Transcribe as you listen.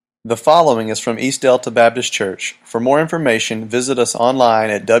The following is from East Delta Baptist Church. For more information, visit us online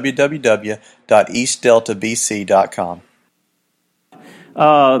at www.eastdeltabc.com.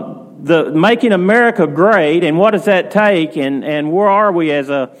 The making America great, and what does that take, and where are we as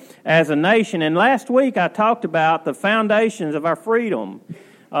a nation? And last week I talked about the foundations of our freedom.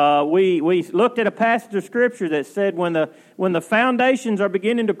 We looked at a passage of Scripture that said when the foundations are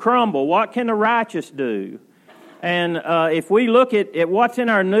beginning to crumble, what can the righteous do? And if we look at what's in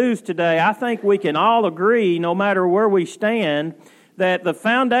our news today, I think we can all agree, no matter where we stand, that the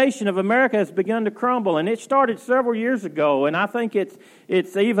foundation of America has begun to crumble, and it started several years ago. And I think it's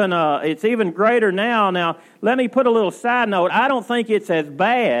even greater now. Now, let me put a little side note. I don't think it's as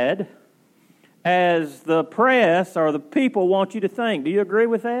bad as the press or the people want you to think. Do you agree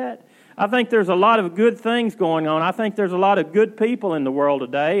with that? I think there's a lot of good things going on. I think there's a lot of good people in the world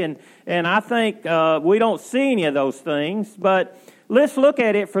today, and I think we don't see any of those things. But let's look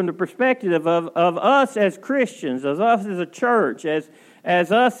at it from the perspective of us as Christians, as us as a church, as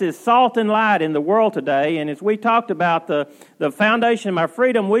us as salt and light in the world today. And as we talked about the foundation of our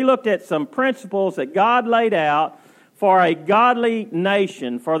freedom, we looked at some principles that God laid out for a godly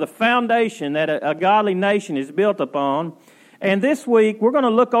nation, for the foundation that a godly nation is built upon. And this week, we're going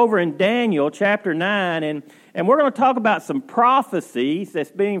to look over in Daniel chapter 9, and we're going to talk about some prophecies that's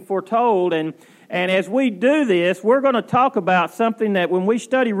being foretold. And as we do this, we're going to talk about something that when we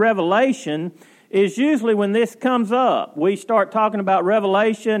study Revelation is usually when this comes up. We start talking about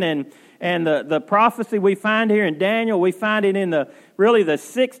Revelation and the prophecy we find here in Daniel. We find it in the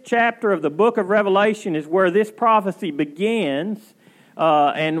 6th chapter of the book of Revelation is where this prophecy begins.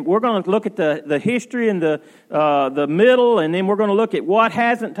 And we're going to look at the history and the middle, and then we're going to look at what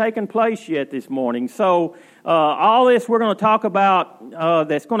hasn't taken place yet this morning. So all this we're going to talk about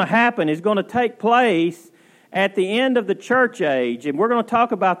that's going to happen is going to take place at the end of the church age. And we're going to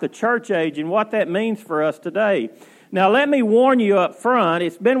talk about the church age and what that means for us today. Now, let me warn you up front,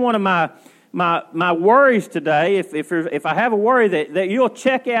 it's been one of my worries today, if I have a worry, that you'll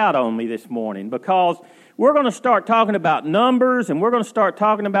check out on me this morning, because we're going to start talking about numbers, and we're going to start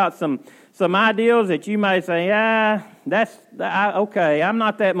talking about some ideals that you may say, okay, I'm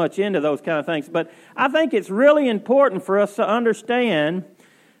not that much into those kind of things. But I think it's really important for us to understand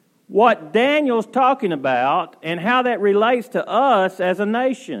what Daniel's talking about and how that relates to us as a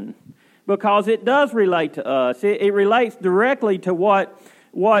nation, because it does relate to us. It relates directly to what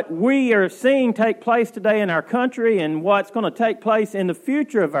we are seeing take place today in our country and what's going to take place in the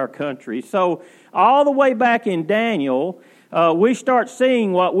future of our country. So all the way back in Daniel, we start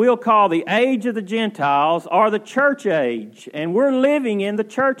seeing what we'll call the age of the Gentiles or the church age. And we're living in the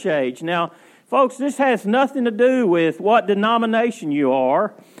church age. Now, folks, this has nothing to do with what denomination you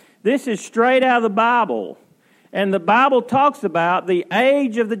are. This is straight out of the Bible. And the Bible talks about the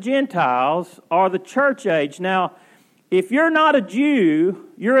age of the Gentiles or the church age. Now, if you're not a Jew,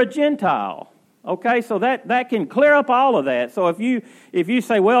 you're a Gentile. Okay, so that can clear up all of that. So if you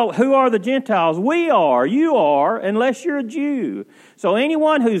say, well, who are the Gentiles? We are, you are, unless you're a Jew. So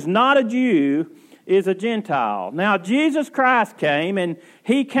anyone who's not a Jew is a Gentile. Now, Jesus Christ came, and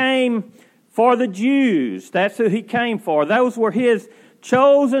He came for the Jews. That's who He came for. Those were His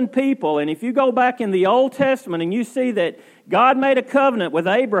chosen people. And if you go back in the Old Testament and you see that God made a covenant with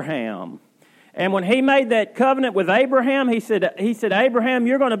Abraham, and when He made that covenant with Abraham, He said, Abraham,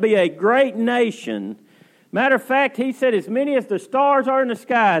 you're going to be a great nation. Matter of fact, He said, as many as the stars are in the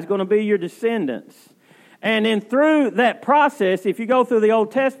sky is going to be your descendants. And then through that process, if you go through the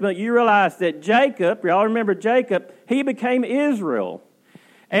Old Testament, you realize that Jacob, y'all remember Jacob, he became Israel.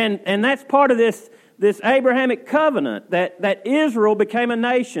 And that's part of this Abrahamic covenant, that Israel became a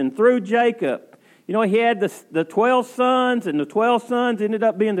nation through Jacob. You know, he had the 12 sons, and the 12 sons ended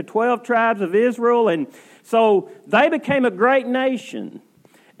up being the 12 tribes of Israel. And so they became a great nation.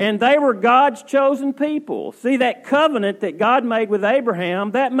 And they were God's chosen people. See, that covenant that God made with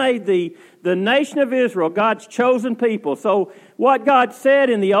Abraham, that made the nation of Israel God's chosen people. So what God said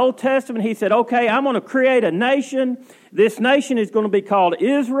in the Old Testament, He said, okay, I'm going to create a nation. This nation is going to be called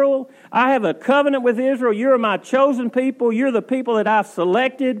Israel. I have a covenant with Israel. You're my chosen people. You're the people that I've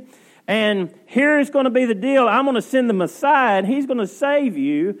selected. And here is going to be the deal. I'm going to send the Messiah, and He's going to save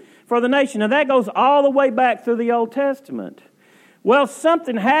you for the nation. Now, that goes all the way back through the Old Testament. Well,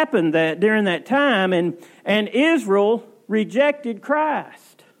 something happened during that time, and Israel rejected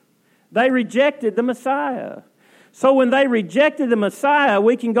Christ. They rejected the Messiah. So when they rejected the Messiah,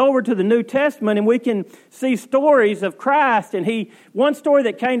 we can go over to the New Testament and we can see stories of Christ. And one story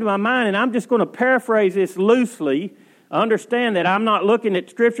that came to my mind, and I'm just going to paraphrase this loosely, understand that I'm not looking at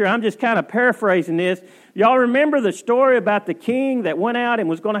Scripture. I'm just kind of paraphrasing this. Y'all remember the story about the king that went out and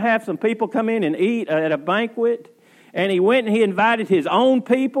was going to have some people come in and eat at a banquet? And he went and he invited his own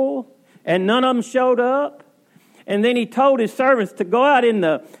people, and none of them showed up. And then he told his servants to go out in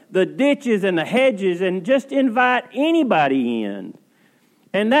the ditches and the hedges and just invite anybody in.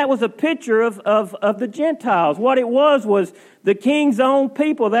 And that was a picture of the Gentiles. What it was the king's own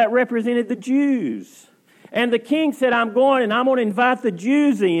people that represented the Jews. And the king said, I'm going to invite the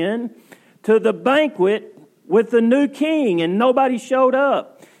Jews in to the banquet with the new king. And nobody showed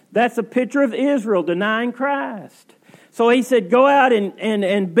up. That's a picture of Israel denying Christ. So he said, go out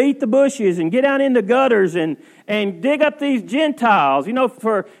and beat the bushes and get out in the gutters and dig up these Gentiles. You know,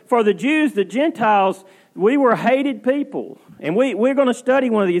 for the Jews, the Gentiles, we were hated people. And we're going to study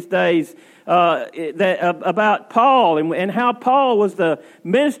one of these days about Paul and how Paul was the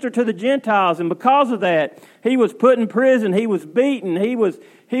minister to the Gentiles. And because of that, he was put in prison. He was beaten. He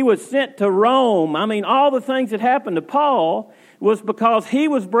was sent to Rome. I mean, all the things that happened to Paul was because he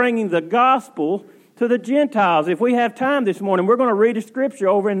was bringing the gospel to the Gentiles. If we have time this morning, we're going to read a scripture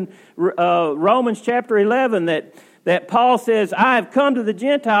over in Romans chapter 11 that Paul says, I have come to the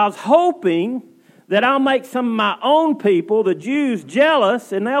Gentiles hoping that I'll make some of my own people, the Jews,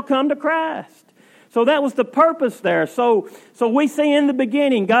 jealous, and they'll come to Christ. So that was the purpose there. So we see in the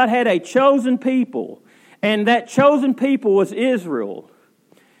beginning, God had a chosen people, and that chosen people was Israel.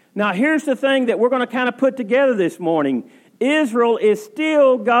 Now here's the thing that we're going to kind of put together this morning. Israel is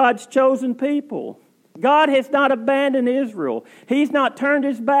still God's chosen people. God has not abandoned Israel. He's not turned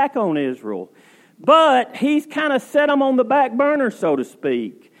his back on Israel. But he's kind of set them on the back burner, so to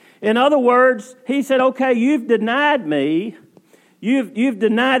speak. In other words, he said, okay, you've denied me. You've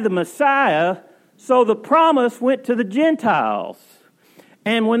denied the Messiah. So the promise went to the Gentiles.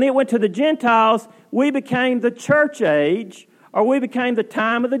 And when it went to the Gentiles, we became the church age, or we became the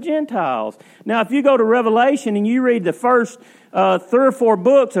time of the Gentiles. Now, if you go to Revelation and you read the first 3 or 4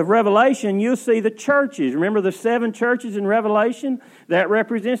 books of Revelation, you'll see the churches. Remember the 7 churches in Revelation? That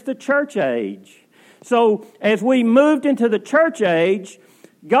represents the church age. So, as we moved into the church age,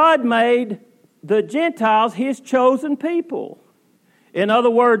 God made the Gentiles his chosen people. In other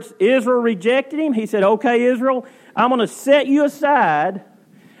words, Israel rejected him. He said, okay, Israel, I'm going to set you aside.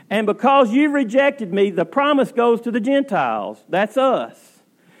 And because you've rejected me, the promise goes to the Gentiles. That's us.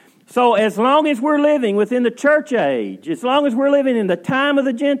 So as long as we're living within the church age, as long as we're living in the time of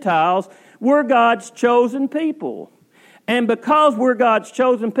the Gentiles, we're God's chosen people. And because we're God's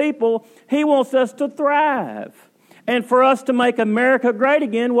chosen people, he wants us to thrive. And for us to make America great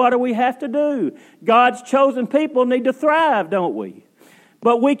again, what do we have to do? God's chosen people need to thrive, don't we?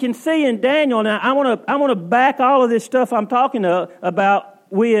 But we can see in Daniel, now I want to back all of this stuff I'm talking about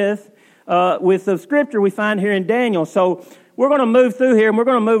with the scripture we find here in Daniel. So we're going to move through here, and we're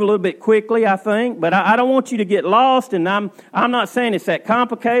going to move a little bit quickly, I think. But I don't want you to get lost, and I'm not saying it's that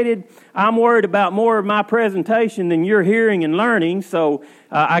complicated. I'm worried about more of my presentation than you're hearing and learning. So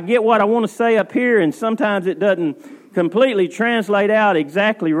I get what I want to say up here, and sometimes it doesn't completely translate out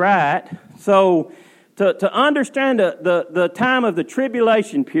exactly right. So to understand the time of the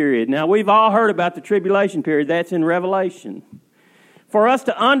tribulation period, now we've all heard about the tribulation period. That's in Revelation. For us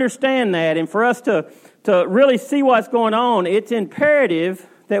to understand that and for us to really see what's going on, it's imperative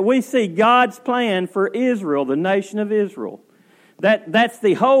that we see God's plan for Israel, the nation of Israel. That's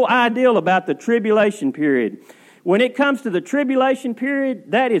the whole ideal about the tribulation period. When it comes to the tribulation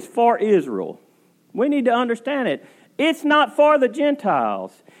period, that is for Israel. We need to understand it. It's not for the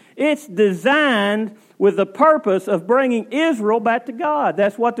Gentiles. It's designed with the purpose of bringing Israel back to God.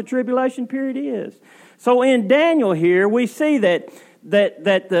 That's what the tribulation period is. So in Daniel here, we see that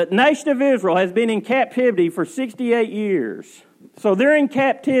the nation of Israel has been in captivity for 68 years. So they're in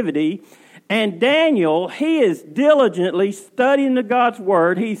captivity, and Daniel, he is diligently studying God's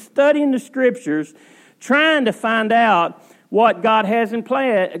Word. He's studying the Scriptures, trying to find out what God has in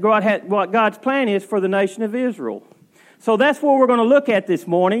plan, what God's plan is for the nation of Israel. So that's what we're going to look at this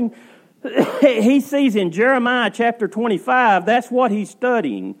morning. He sees in Jeremiah chapter 25, that's what he's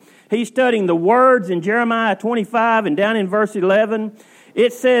studying. He's studying the words in Jeremiah 25, and down in verse 11,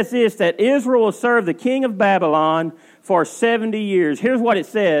 it says this, that Israel will serve the king of Babylon for 70 years. Here's what it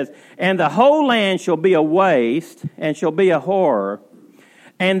says, and the whole land shall be a waste and shall be a horror.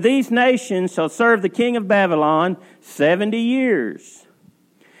 And these nations shall serve the king of Babylon 70 years.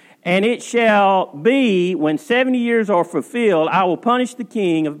 And it shall be, when 70 years are fulfilled, I will punish the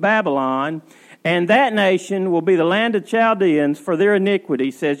king of Babylon, and that nation will be the land of Chaldeans for their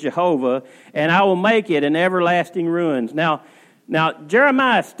iniquity, says Jehovah, and I will make it an everlasting ruins. Now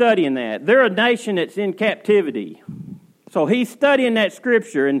Jeremiah is studying that. They're a nation that's in captivity. So he's studying that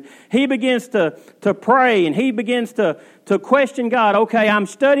Scripture, and he begins to pray, and he begins to question God. Okay, I'm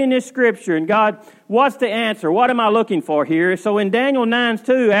studying this Scripture, and God, what's the answer? What am I looking for here? So in Daniel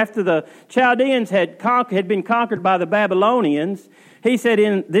 9:2, after the Chaldeans had been conquered by the Babylonians, he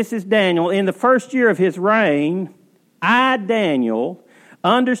said, this is Daniel, in the first year of his reign, I, Daniel,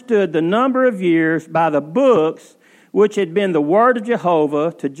 understood the number of years by the books which had been the word of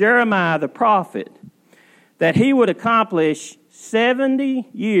Jehovah to Jeremiah the prophet, that he would accomplish 70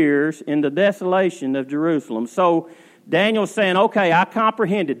 years in the desolation of Jerusalem. So Daniel's saying, okay, I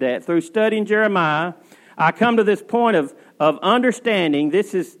comprehended that. Through studying Jeremiah, I come to this point of understanding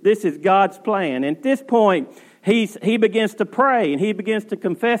this is God's plan. And at this point, he begins to pray, and he begins to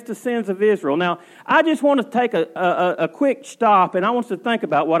confess the sins of Israel. Now, I just want to take a quick stop, and I want us to think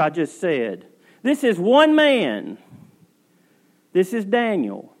about what I just said. This is one man. This is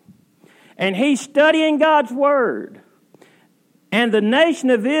Daniel. And he's studying God's Word. And the nation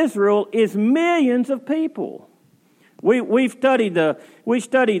of Israel is millions of people. We studied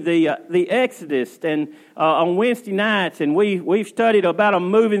the Exodus and on Wednesday nights, and we've studied about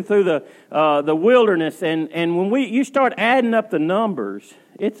them moving through the wilderness. And when you start adding up the numbers,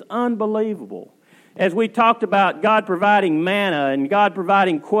 it's unbelievable. As we talked about God providing manna and God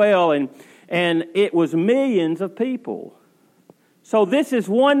providing quail, and it was millions of people. So this is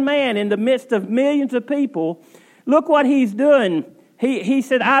one man in the midst of millions of people. Look what he's doing. He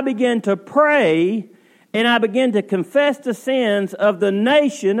said, I began to pray, and I began to confess the sins of the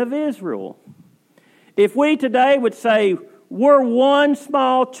nation of Israel. If we today would say, we're one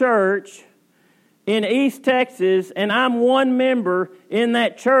small church in East Texas, and I'm one member in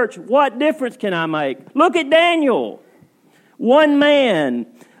that church, what difference can I make? Look at Daniel. One man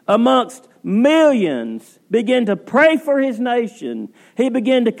amongst millions began to pray for his nation. He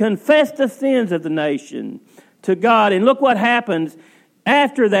began to confess the sins of the nation to God. And look what happens.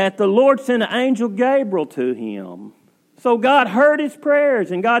 After that, the Lord sent an angel Gabriel to him. So God heard his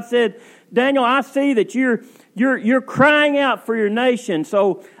prayers, and God said, Daniel, I see that you're crying out for your nation.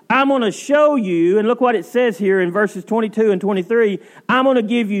 So I'm going to show you, and look what it says here in verses 22 and 23, I'm going to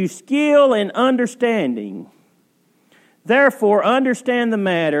give you skill and understanding. Therefore, understand the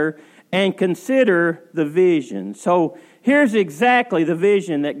matter and consider the vision. So here's exactly the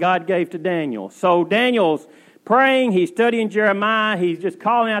vision that God gave to Daniel. So Daniel's praying, he's studying Jeremiah, he's just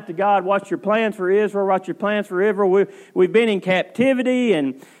calling out to God, what's your plans for Israel, what's your plans for Israel? We've been in captivity,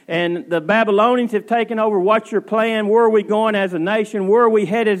 and the Babylonians have taken over, what's your plan, where are we going as a nation, where are we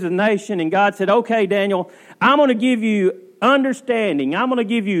headed as a nation? And God said, okay, Daniel, I'm going to give you understanding, I'm going to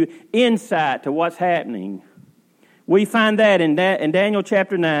give you insight to what's happening. We find that in Daniel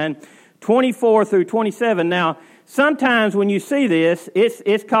chapter 9, 24 through 27. Now, sometimes when you see this,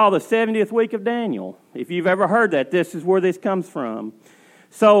 it's called the 70th week of Daniel. If you've ever heard that, this is where this comes from.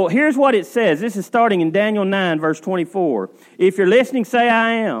 So here's what it says. This is starting in Daniel 9, verse 24. If you're listening, say,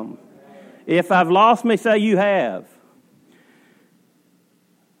 I am. If I've lost me, say, you have.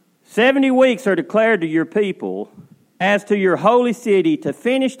 70 weeks are declared to your people as to your holy city to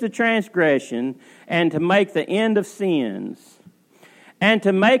finish the transgression and to make the end of sins and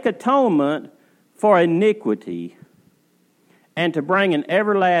to make atonement for iniquity and to bring an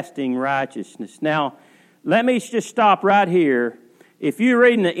everlasting righteousness. Now, let me just stop right here. If you're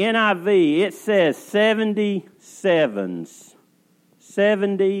reading the NIV, it says 77s.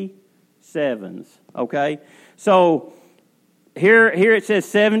 77s, okay? So here it says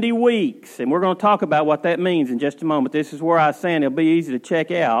 70 weeks, and we're going to talk about what that means in just a moment. This is where I was saying it'll be easy to check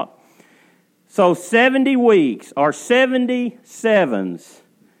out. So 70 weeks, or 77s,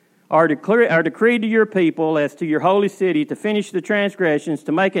 are decreed to your people as to your holy city to finish the transgressions,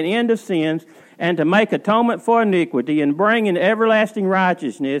 to make an end of sins, and to make atonement for iniquity, and bring in everlasting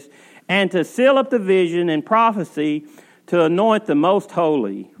righteousness, and to seal up the vision and prophecy, to anoint the most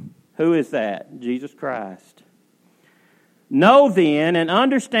holy. Who is that? Jesus Christ. Know then and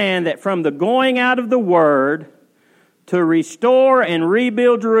understand that from the going out of the word to restore and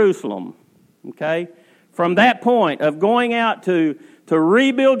rebuild Jerusalem, okay, from that point of going out to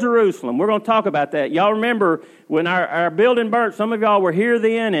rebuild Jerusalem. We're going to talk about that. Y'all remember when our building burnt, some of y'all were here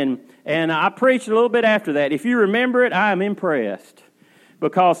then, and I preached a little bit after that. If you remember it, I am impressed,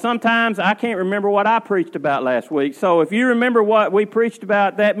 because sometimes I can't remember what I preached about last week. So if you remember what we preached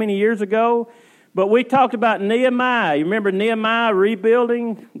about that many years ago, but we talked about Nehemiah. You remember Nehemiah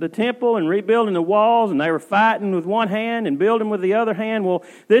rebuilding the temple and rebuilding the walls, and they were fighting with one hand and building with the other hand. Well,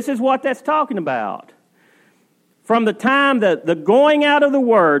 this is what that's talking about. From the time that the going out of the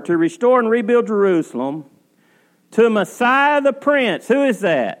word to restore and rebuild Jerusalem to Messiah the Prince. Who is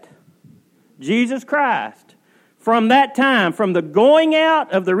that? Jesus Christ. From that time, from the going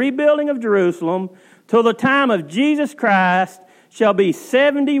out of the rebuilding of Jerusalem till the time of Jesus Christ, shall be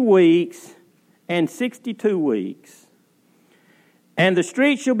 70 weeks and 62 weeks. And the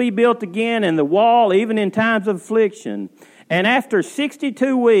street shall be built again, and the wall, even in times of affliction. And after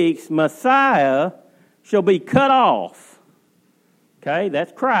 62 weeks, Messiah shall be cut off. Okay,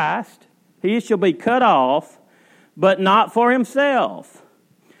 that's Christ. He shall be cut off, but not for himself.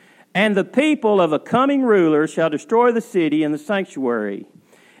 And the people of a coming ruler shall destroy the city and the sanctuary.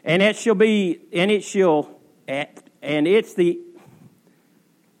 And it's the,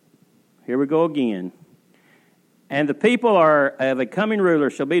 here we go again. And the people of a coming ruler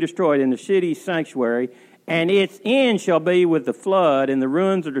shall be destroyed in the city's sanctuary, and its end shall be with the flood, and the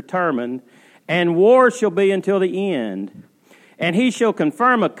ruins are determined, and war shall be until the end. And he shall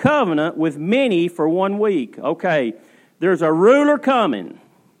confirm a covenant with many for 1 week. Okay, there's a ruler coming.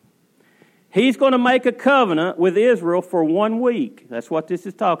 He's going to make a covenant with Israel for 1 week. That's what this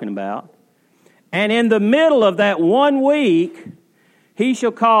is talking about. And in the middle of that 1 week, he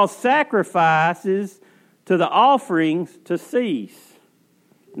shall cause sacrifices to the offerings to cease.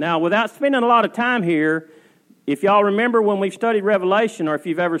 Now, without spending a lot of time here, if y'all remember when we studied Revelation, or if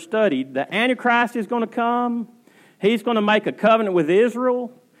you've ever studied, the Antichrist is going to come. He's going to make a covenant with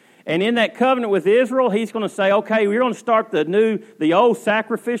Israel. And in that covenant with Israel, he's going to say, okay, we're going to start the old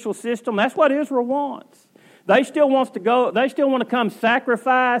sacrificial system. That's what Israel wants. They still want to come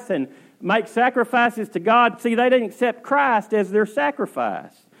sacrifice and make sacrifices to God. See, they didn't accept Christ as their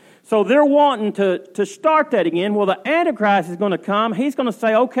sacrifice. So they're wanting to start that again. Well, the Antichrist is going to come. He's going to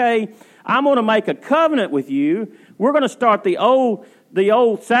say, okay, I'm going to make a covenant with you. We're going to start the old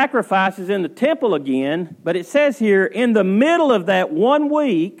sacrifices in the temple again. But it says here, in the middle of that 1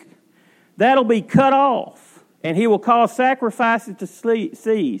 week, that'll be cut off. And he will cause sacrifices to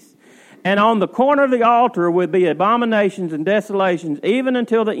cease. And on the corner of the altar will be abominations and desolations, even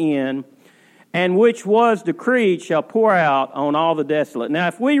until the end. And which was decreed shall pour out on all the desolate. Now,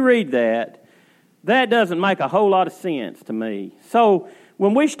 if we read that doesn't make a whole lot of sense to me. So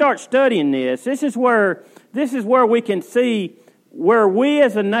when we start studying this is where we can see where we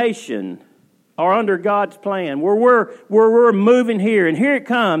as a nation are under God's plan, where we're moving here. And here it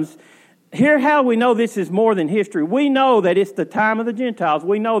comes. Here how we know this is more than history. We know that it's the time of the Gentiles.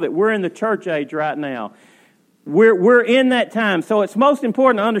 We know that we're in the church age right now. We're in that time. So it's most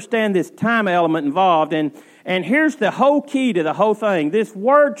important to understand this time element involved. And here's the whole key to the whole thing. This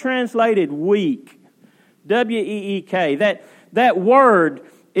word translated week, W-E-E-K, that word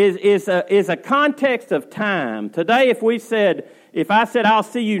is a context of time. Today, if I said I'll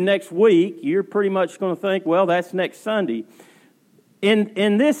see you next week, you're pretty much going to think, well, that's next Sunday.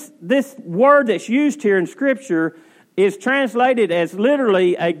 In this word that's used here in Scripture is translated as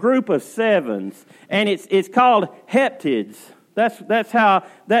literally a group of sevens, and it's called heptids. That's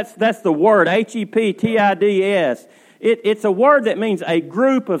the word, H-E-P-T-I-D-S. It's a word that means a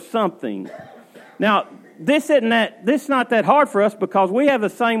group of something. Now, this is not that hard for us because we have the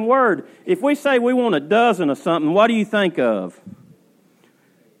same word. If we say we want a dozen of something, what do you think of?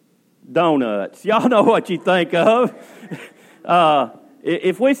 Donuts. Y'all know what you think of.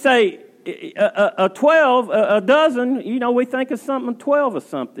 If we say a dozen, we think of something 12 of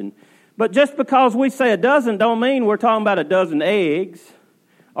something. But just because we say a dozen don't mean we're talking about a dozen eggs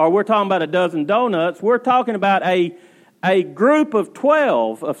or we're talking about a dozen donuts. We're talking about a group of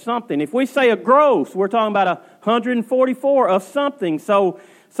 12 of something. If we say a gross, we're talking about 144 of something. So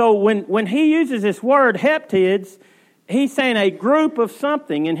when he uses this word heptids, he's saying a group of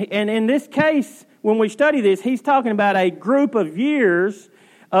something. And in this case, when we study this, he's talking about a group of years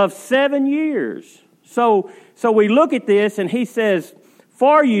of 7 years. So we look at this and he says,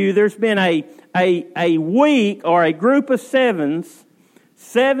 for you, there's been a week or a group of sevens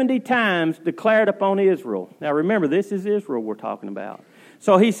 70 times declared upon Israel. Now remember, this is Israel we're talking about.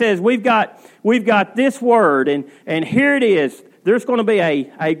 So he says, we've got this word, and here it is. There's going to be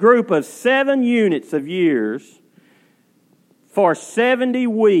a group of 7 units of years for 70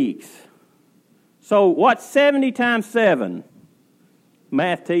 weeks. So what's 70 times 7?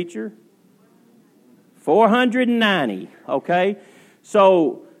 Math teacher? 490, okay?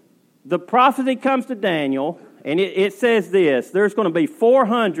 So the prophecy comes to Daniel, and it says this: there's going to be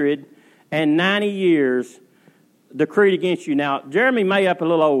 490 years decreed against you. Now, Jeremy made up a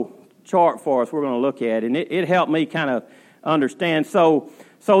little old chart for us we're going to look at, and it helped me kind of understand. So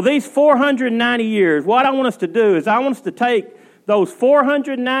these 490 years, what I want us to do is I want us to take those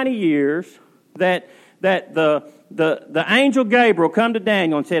 490 years that the angel Gabriel come to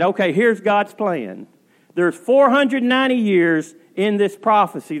Daniel and said, okay, here's God's plan. There's 490 years in this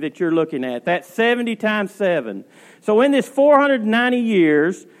prophecy that you're looking at. That's 70 times 7. So in this 490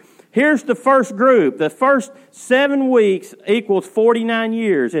 years, here's the first group. The first 7 weeks equals 49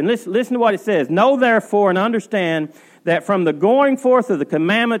 years. And listen to what it says. Know therefore and understand that from the going forth of the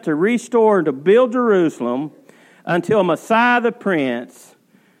commandment to restore and to build Jerusalem until Messiah the Prince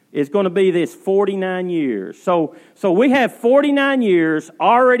is going to be this 49 years. So we have 49 years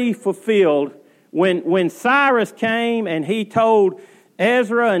already fulfilled when Cyrus came and he told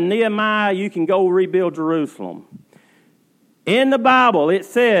Ezra and Nehemiah, you can go rebuild Jerusalem. In the Bible, it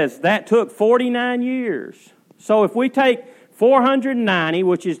says that took 49 years. So if we take 490,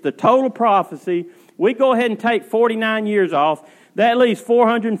 which is the total prophecy, we go ahead and take 49 years off, that leaves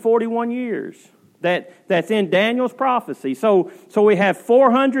 441 years. That's in Daniel's prophecy. So we have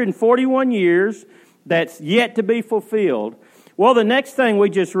 441 years that's yet to be fulfilled. Well, the next thing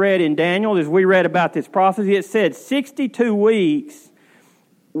we just read in Daniel is we read about this prophecy. It said 62 weeks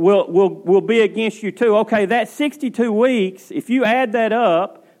will be against you too. Okay, that's 62 weeks. If you add that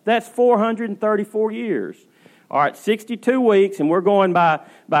up, that's 434 years. All right, 62 weeks, and we're going by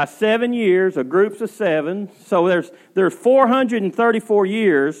 7 years, or groups of 7. So there's 434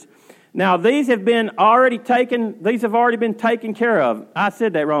 years. Now these have already been taken care of. I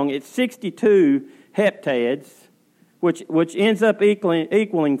said that wrong. It's 62 heptads, which ends up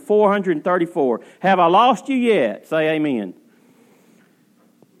equaling 434. Have I lost you yet? Say amen.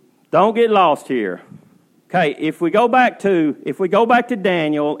 Don't get lost here. Okay, if we go back to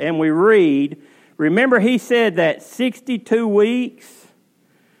Daniel and we read, remember he said that 62 weeks.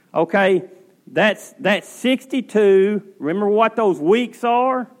 Okay, that's 62. Remember what those weeks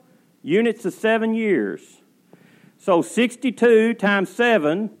are? Units of 7 years. So 62 times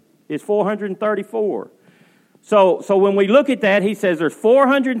 7 is 434. So when we look at that, he says there's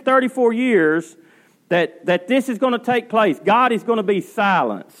 434 years that this is going to take place. God is going to be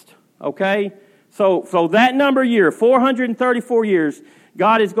silenced. Okay? So that number of years, 434 years,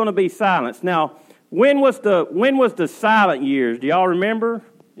 God is going to be silenced. Now, when was the silent years? Do y'all remember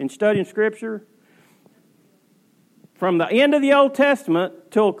in studying Scripture? From the end of the Old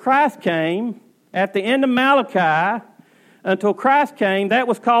Testament till Christ came, at the end of Malachi, until Christ came, that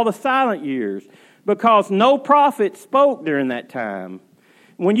was called the silent years, because no prophet spoke during that time.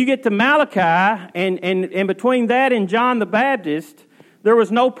 When you get to Malachi, and between that and John the Baptist, there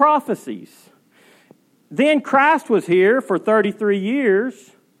was no prophecies. Then Christ was here for 33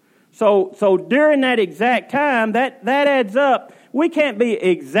 years. So during that exact time, that adds up. We can't be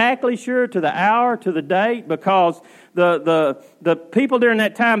exactly sure to the hour, to the date, because the people during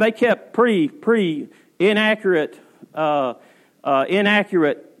that time, they kept pretty inaccurate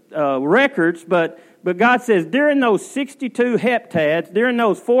records. But God says during those 62 heptads, during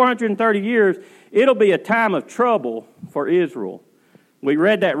those 430 years, it'll be a time of trouble for Israel. We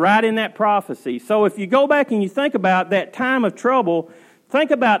read that right in that prophecy. So if you go back and you think about that time of trouble, think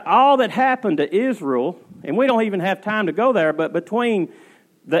about all that happened to Israel, and we don't even have time to go there, but between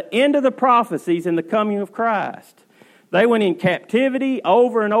the end of the prophecies and the coming of Christ, they went in captivity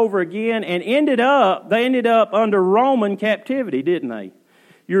over and over again, and ended up under Roman captivity, didn't they?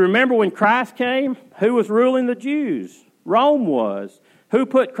 You remember when Christ came, who was ruling the Jews? Rome was. Who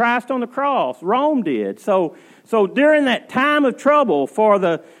put Christ on the cross? Rome did. So during that time of trouble for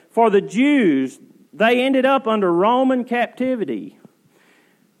the Jews, they ended up under Roman captivity.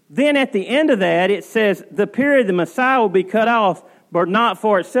 Then at the end of that, it says the period of the Messiah will be cut off, but not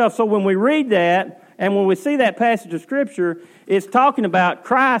for itself. So when we read that, and when we see that passage of Scripture, it's talking about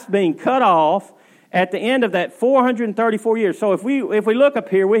Christ being cut off at the end of that 434 years. So if we look up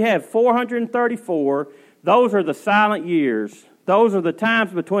here, we have 434. Those are the silent years. Those are the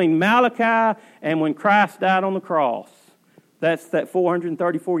times between Malachi and when Christ died on the cross. That's that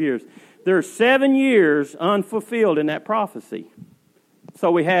 434 years. There are 7 years unfulfilled in that prophecy. So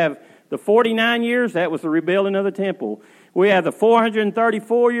we have the 49 years, that was the rebuilding of the temple. We have the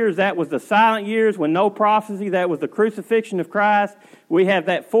 434 years, that was the silent years when no prophecy, that was the crucifixion of Christ. We have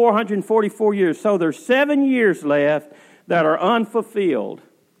that 444 years. So there's 7 years left that are unfulfilled.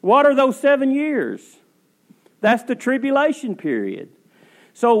 What are those 7 years? That's the tribulation period.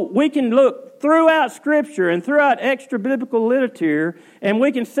 So we can look throughout Scripture and throughout extra-biblical literature, and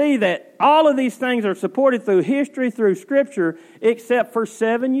we can see that all of these things are supported through history, through Scripture, except for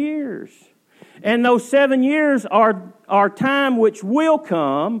 7 years. And those 7 years are time which will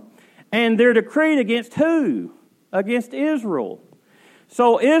come, and they're decreed against who? Against Israel.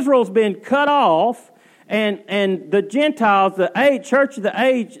 So Israel's been cut off, and the Gentiles, the age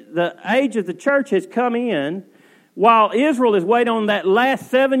of the church has come in, while Israel is waiting on that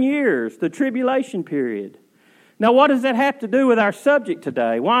last 7 years, the tribulation period. Now, what does that have to do with our subject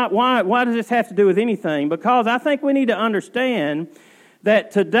today? Why does this have to do with anything? Because I think we need to understand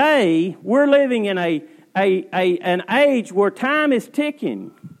that today we're living in an age where time is ticking.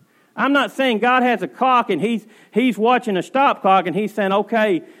 I'm not saying God has a clock and He's watching a stop clock and He's saying,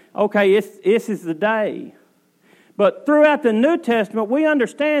 okay, this is the day. But throughout the New Testament, we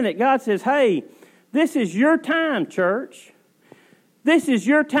understand that God says, hey, this is your time, church. This is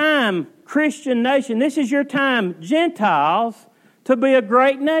your time, Christian nation. This is your time, Gentiles, to be a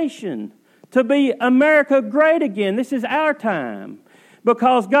great nation, to be America great again. This is our time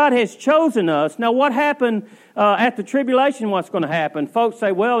because God has chosen us. Now, what happened at the tribulation, what's going to happen? Folks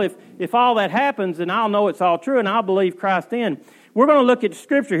say, well, if all that happens, then I'll know it's all true and I'll believe Christ in. We're going to look at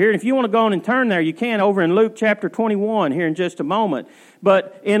Scripture here, and if you want to go on and turn there, you can over in Luke chapter 21 here in just a moment.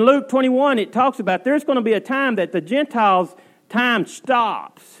 But in Luke 21, it talks about there's going to be a time that the Gentiles' time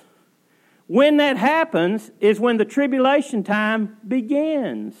stops. When that happens is when the tribulation time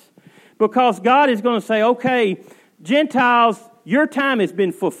begins. Because God is going to say, okay, Gentiles, your time has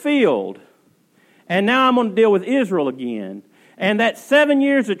been fulfilled, and now I'm going to deal with Israel again. And that 7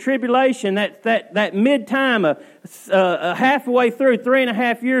 years of tribulation, that mid-time, halfway through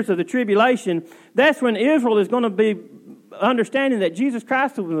 3.5 years of the tribulation, that's when Israel is going to be understanding that Jesus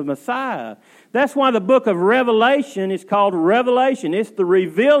Christ was the Messiah. That's why the book of Revelation is called Revelation. It's the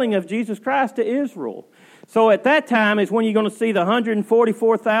revealing of Jesus Christ to Israel. So at that time is when you're going to see the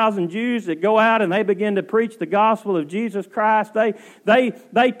 144,000 Jews that go out and they begin to preach the gospel of Jesus Christ.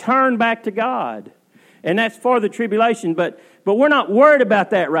 They turn back to God. And that's for the tribulation. But we're not worried about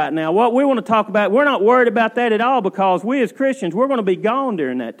that right now. What we want to talk about, we're not worried about that at all because we as Christians, we're going to be gone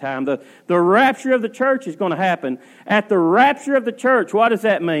during that time. The rapture of the church is going to happen. At the rapture of the church, what does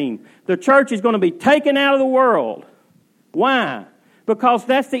that mean? The church is going to be taken out of the world. Why? Because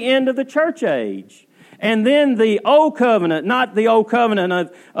that's the end of the church age. And then the old covenant, not the old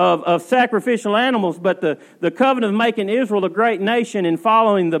covenant of sacrificial animals, but the covenant of making Israel a great nation and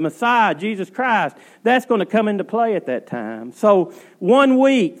following the Messiah, Jesus Christ, that's going to come into play at that time. So 1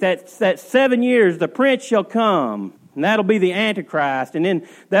 week, that's 7 years, the prince shall come. And that'll be the Antichrist. And then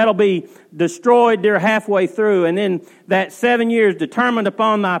that'll be destroyed there halfway through. And then that 7 years determined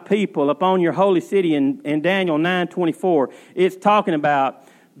upon thy people, upon your holy city in Daniel 9:24. It's talking about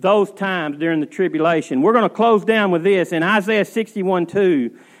those times during the tribulation. We're going to close down with this. In Isaiah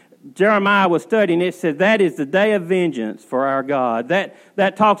 61:2, Jeremiah was studying, it said, that is the day of vengeance for our God.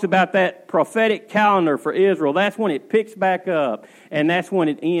 That talks about that prophetic calendar for Israel. That's when it picks back up, and that's when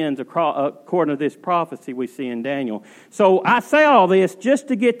it ends according to this prophecy we see in Daniel. So I say all this just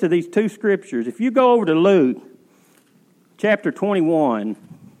to get to these two scriptures. If you go over to Luke chapter 21,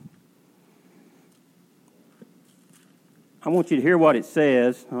 I want you to hear what it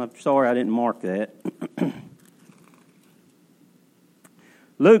says. I'm sorry I didn't mark that.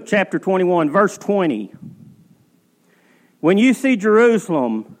 Luke chapter 21, verse 20. When you see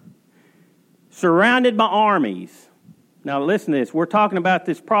Jerusalem surrounded by armies. Now listen to this. We're talking about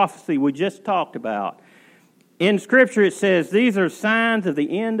this prophecy we just talked about. In Scripture it says, these are signs of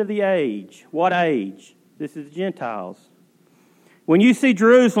the end of the age. What age? This is the Gentiles. When you see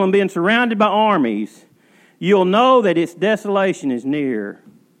Jerusalem being surrounded by armies, you'll know that its desolation is near.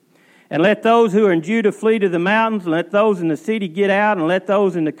 And let those who are in Judah flee to the mountains, and let those in the city get out, and let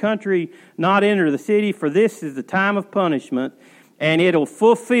those in the country not enter the city, for this is the time of punishment, and it'll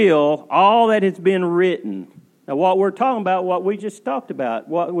fulfill all that has been written. Now what we're talking about, what we just talked about,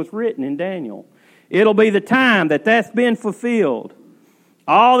 what was written in Daniel. It'll be the time that's been fulfilled.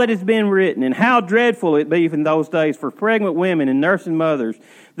 All that has been written, and how dreadful it be in those days for pregnant women and nursing mothers.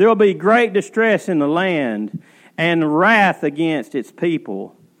 There will be great distress in the land, and wrath against its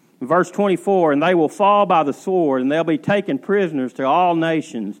people. Verse 24, and they will fall by the sword, and they'll be taken prisoners to all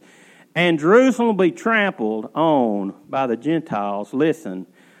nations. And Jerusalem will be trampled on by the Gentiles, listen,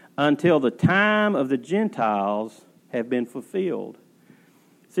 until the time of the Gentiles have been fulfilled.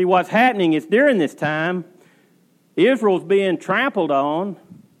 See, what's happening is during this time, Israel's being trampled on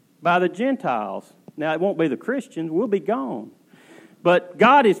by the Gentiles. Now, it won't be the Christians. We'll be gone. But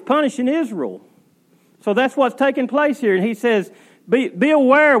God is punishing Israel. So that's what's taking place here. And he says, be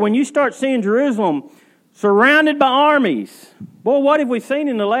aware when you start seeing Jerusalem surrounded by armies. Boy, what have we seen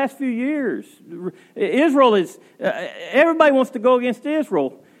in the last few years? Israel is, everybody wants to go against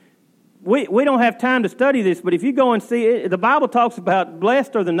Israel. We don't have time to study this, but if you go and see it, the Bible talks about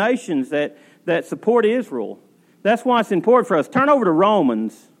blessed are the nations that support Israel. That's why it's important for us. Turn over to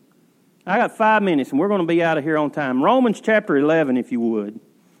Romans. I got 5 minutes, and we're going to be out of here on time. Romans chapter 11, if you would.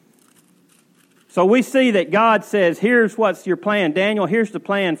 So we see that God says, here's what's your plan. Daniel, here's the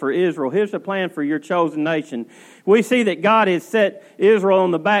plan for Israel. Here's the plan for your chosen nation. We see that God has set Israel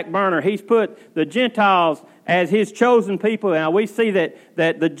on the back burner. He's put the Gentiles as His chosen people. Now we see that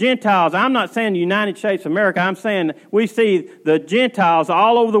the Gentiles, I'm not saying the United States of America, I'm saying we see the Gentiles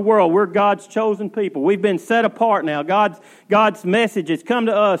all over the world. We're God's chosen people. We've been set apart now. God's message has come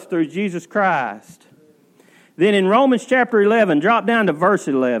to us through Jesus Christ. Then in Romans chapter 11, drop down to verse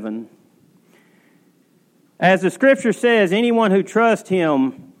 11. As the Scripture says, anyone who trusts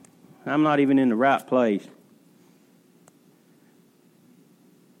Him, I'm not even in the right place.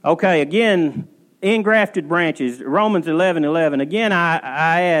 Okay, again, engrafted branches, Romans 11:11. Again,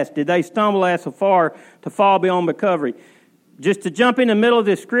 I asked, did they stumble as so far to fall beyond recovery? Just to jump in the middle of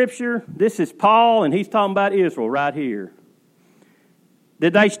this Scripture, this is Paul, and he's talking about Israel right here.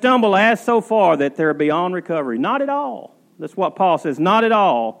 Did they stumble as so far that they're beyond recovery? Not at all. That's what Paul says, not at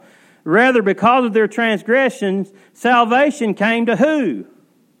all. Rather, because of their transgressions, salvation came to who?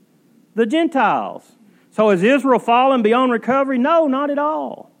 The Gentiles. So is Israel fallen beyond recovery? No, not at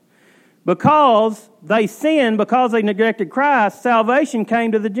all. Because they sinned, because they neglected Christ, salvation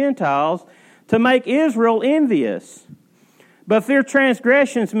came to the Gentiles to make Israel envious. But if their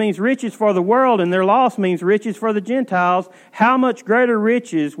transgressions means riches for the world and their loss means riches for the Gentiles, how much greater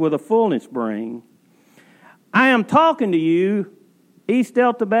riches will the fullness bring? I am talking to you, East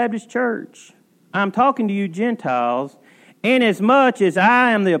Delta Baptist Church. I'm talking to you Gentiles, inasmuch as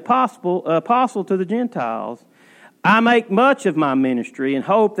I am the apostle to the Gentiles. I make much of my ministry and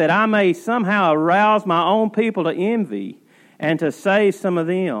hope that I may somehow arouse my own people to envy and to save some of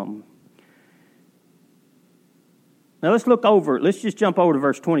them. Now let's just jump over to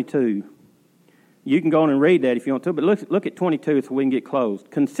verse 22. You can go on and read that if you want to, but look at 22 so we can get closed.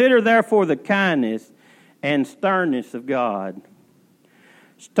 Consider therefore the kindness and sternness of God.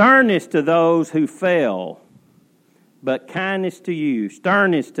 Sternness to those who fell, but kindness to you.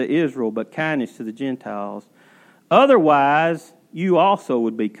 Sternness to Israel, but kindness to the Gentiles. Otherwise, you also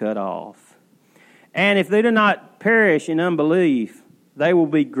would be cut off. And if they do not perish in unbelief, they will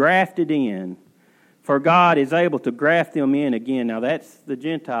be grafted in. For God is able to graft them in again. Now that's the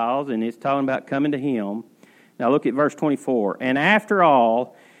Gentiles, and it's talking about coming to Him. Now look at verse 24. And after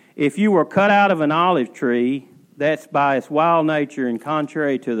all, if you were cut out of an olive tree, that's by its wild nature and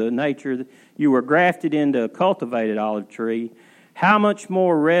contrary to the nature, you were grafted into a cultivated olive tree, how much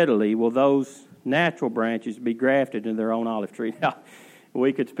more readily will those natural branches be grafted into their own olive tree? Now,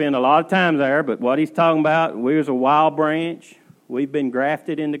 we could spend a lot of time there, but what he's talking about, we was a wild branch. We've been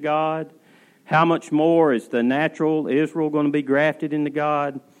grafted into God. How much more is the natural Israel going to be grafted into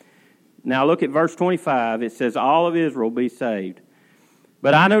God? Now look at verse 25. It says, all of Israel be saved.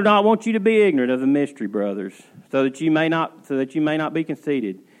 But I do not want you to be ignorant of the mystery, brothers, so that you may not be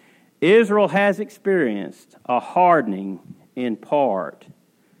conceited. Israel has experienced a hardening in part.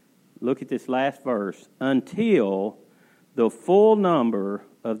 Look at this last verse. Until the full number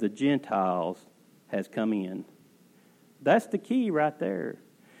of the Gentiles has come in. That's the key right there.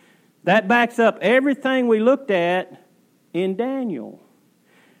 That backs up everything we looked at in Daniel.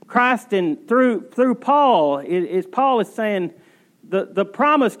 Christ and through Paul, Paul is saying the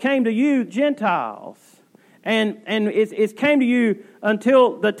promise came to you Gentiles. And it came to you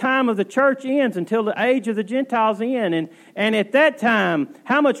until the time of the church ends, until the age of the Gentiles end. And at that time,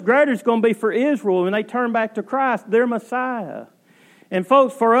 how much greater it's going to be for Israel when they turn back to Christ, their Messiah. And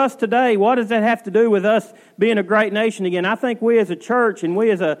folks, for us today, what does that have to do with us being a great nation again? I think we as a church and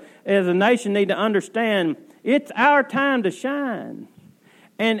we as a nation need to understand it's our time to shine.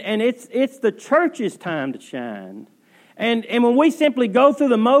 And it's the church's time to shine. And when we simply go through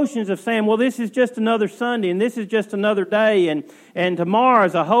the motions of saying, well, this is just another Sunday and this is just another day and tomorrow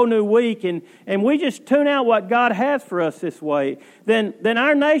is a whole new week and we just tune out what God has for us this way, then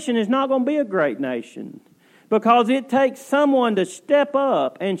our nation is not going to be a great nation. Because it takes someone to step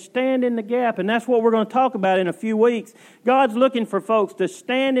up and stand in the gap. And that's what we're going to talk about in a few weeks. God's looking for folks to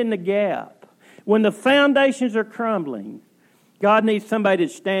stand in the gap. When the foundations are crumbling, God needs somebody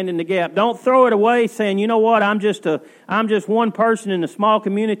to stand in the gap. Don't throw it away saying, you know what, I'm just one person in a small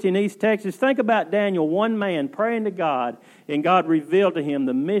community in East Texas. Think about Daniel, one man praying to God, and God revealed to him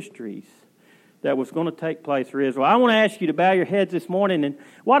the mysteries that was going to take place for Israel. I want to ask you to bow your heads this morning, and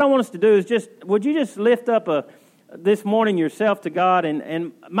what I want us to do is would you just lift up this morning yourself to God,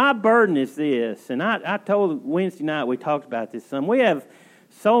 and my burden is this, and I told Wednesday night we talked about this some. We have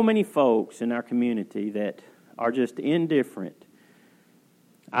so many folks in our community that are just indifferent.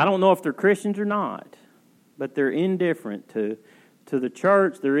 I don't know if they're Christians or not, but they're indifferent to the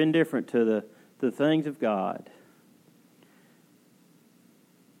church, they're indifferent to the things of God.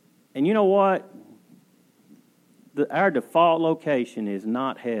 And you know what? Our default location is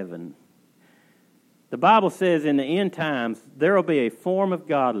not heaven. The Bible says in the end times there will be a form of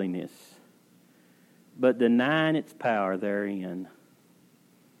godliness, but denying its power therein.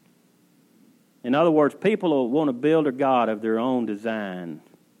 In other words, people will want to build a God of their own design.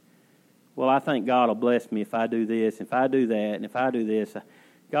 Well, I think God will bless me if I do this, if I do that, and if I do this,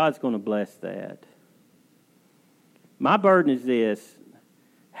 God's going to bless that. My burden is this: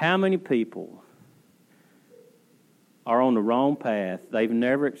 how many people are on the wrong path? They've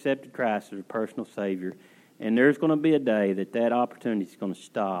never accepted Christ as a personal Savior, and there's going to be a day that opportunity is going to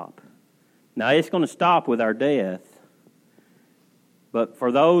stop. Now, it's going to stop with our death, but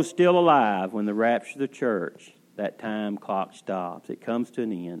for those still alive, when the rapture of the church, that time clock stops. It comes to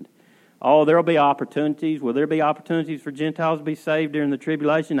an end. Oh, there will be opportunities. Will there be opportunities for Gentiles to be saved during the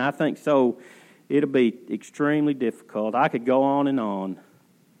tribulation? I think so. It'll be extremely difficult. I could go on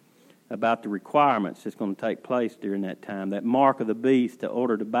about the requirements that's going to take place during that time. That mark of the beast in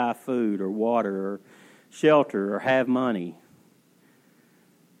order to buy food or water or shelter or have money.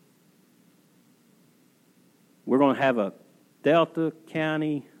 We're going to have a Delta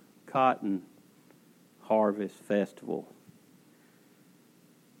County Cotton Harvest Festival.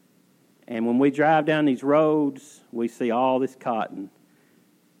 And when we drive down these roads, we see all this cotton.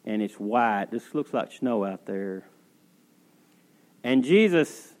 And it's white. This looks like snow out there. And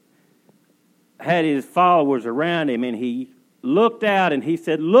Jesus had his followers around him, and he looked out and he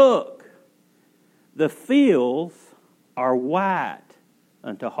said, "Look, the fields are white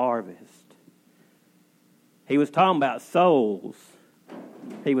unto harvest." He was talking about souls.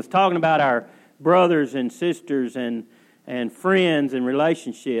 He was talking about our brothers and sisters and friends and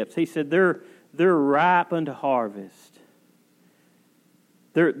relationships. He said they're ripe unto harvest.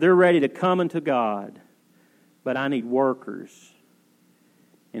 They're ready to come unto God, but I need workers.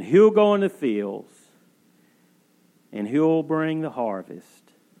 And He'll go in the fields, and He'll bring the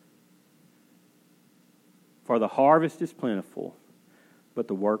harvest. For the harvest is plentiful, but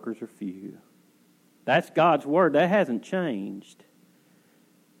the workers are few. That's God's word. That hasn't changed.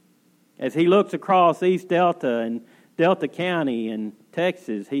 As He looks across East Delta and Delta County and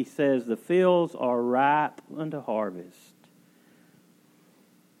Texas, He says the fields are ripe unto harvest.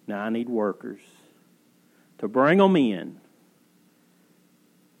 Now I need workers to bring them in.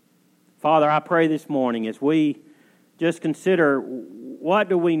 Father, I pray this morning as we just consider what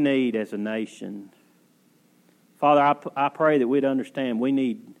do we need as a nation. Father, I pray that we'd understand we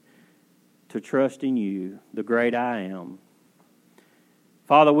need to trust in You, the great I Am.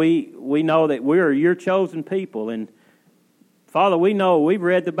 Father, we know that we're Your chosen people, and Father, we know we've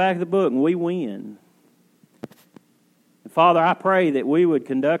read the back of the book and we win. Father, I pray that we would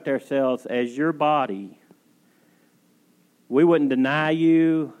conduct ourselves as Your body. We wouldn't deny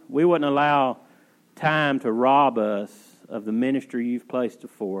You. We wouldn't allow time to rob us of the ministry You've placed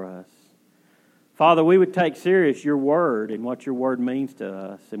before us. Father, we would take serious Your word and what Your word means to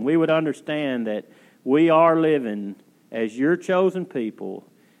us. And we would understand that we are living as Your chosen people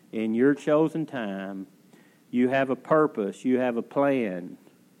in Your chosen time. You have a purpose. You have a plan.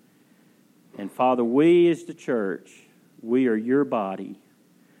 And Father, we as the church, we are Your body.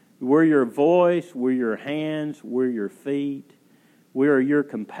 We're Your voice. We're Your hands. We're Your feet. We are Your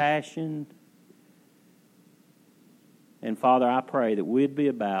compassion. And Father, I pray that we'd be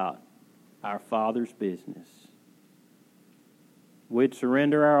about our Father's business. We'd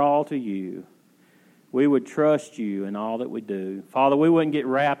surrender our all to You. We would trust You in all that we do. Father, we wouldn't get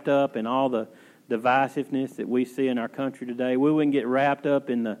wrapped up in all the divisiveness that we see in our country today. We wouldn't get wrapped up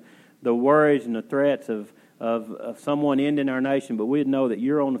in the worries and the threats of someone ending our nation, but we'd know that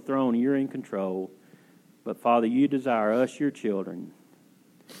You're on the throne and You're in control. But Father, You desire us, Your children,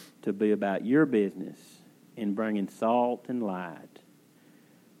 to be about Your business in bringing salt and light,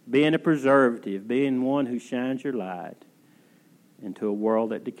 being a preservative, being one who shines Your light into a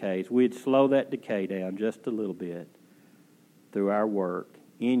world that decays. We'd slow that decay down just a little bit through our work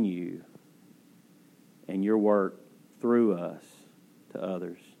in You and Your work through us to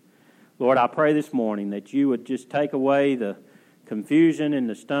others. Lord, I pray this morning that You would just take away the confusion and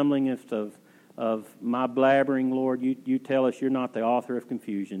the stumbling of my blabbering, Lord. You tell us You're not the author of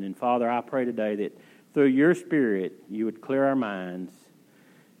confusion. And Father, I pray today that through Your Spirit, You would clear our minds.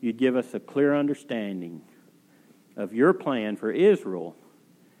 You'd give us a clear understanding of Your plan for Israel.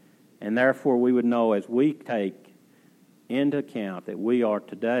 And therefore we would know as we take into account that we are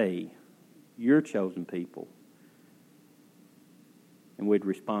today Your chosen people. And we'd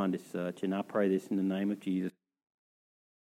respond as such. And I pray this in the name of Jesus.